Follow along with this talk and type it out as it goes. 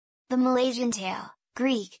The Milesian Tale,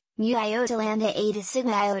 Greek, mu iota lambda eta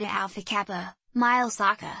sigma iota alpha kappa,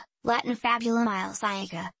 Milesaka, Latin fabula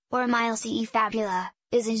Milesica, or Milesii fabula,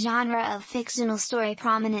 is a genre of fictional story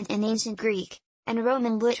prominent in ancient Greek and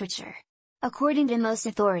Roman literature. According to most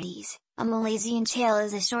authorities, a Milesian tale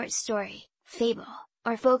is a short story, fable,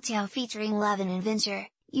 or folktale featuring love and adventure,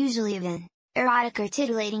 usually of an erotic or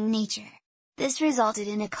titillating nature. This resulted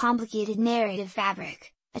in a complicated narrative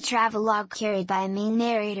fabric, a travelogue carried by a main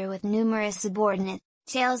narrator with numerous subordinate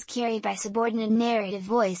tales carried by subordinate narrative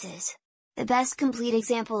voices. The best complete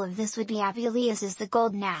example of this would be Apuleius' The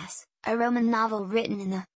Golden Ass, a Roman novel written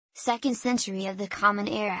in the 2nd century of the Common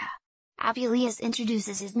Era. Apuleius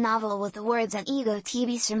introduces his novel with the words ad ego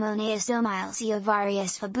tibi sermoneus domilesio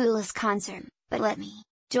varias fabulas concern, but let me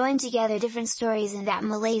join together different stories in that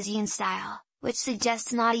Milesian style, which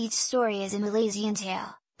suggests not each story is a Milesian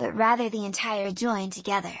tale, but rather the entire joined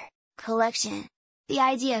together collection. The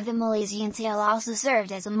idea of the Milesian tale also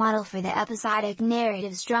served as a model for the episodic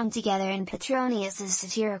narrative strung together in Petronius's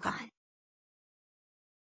Satyricon.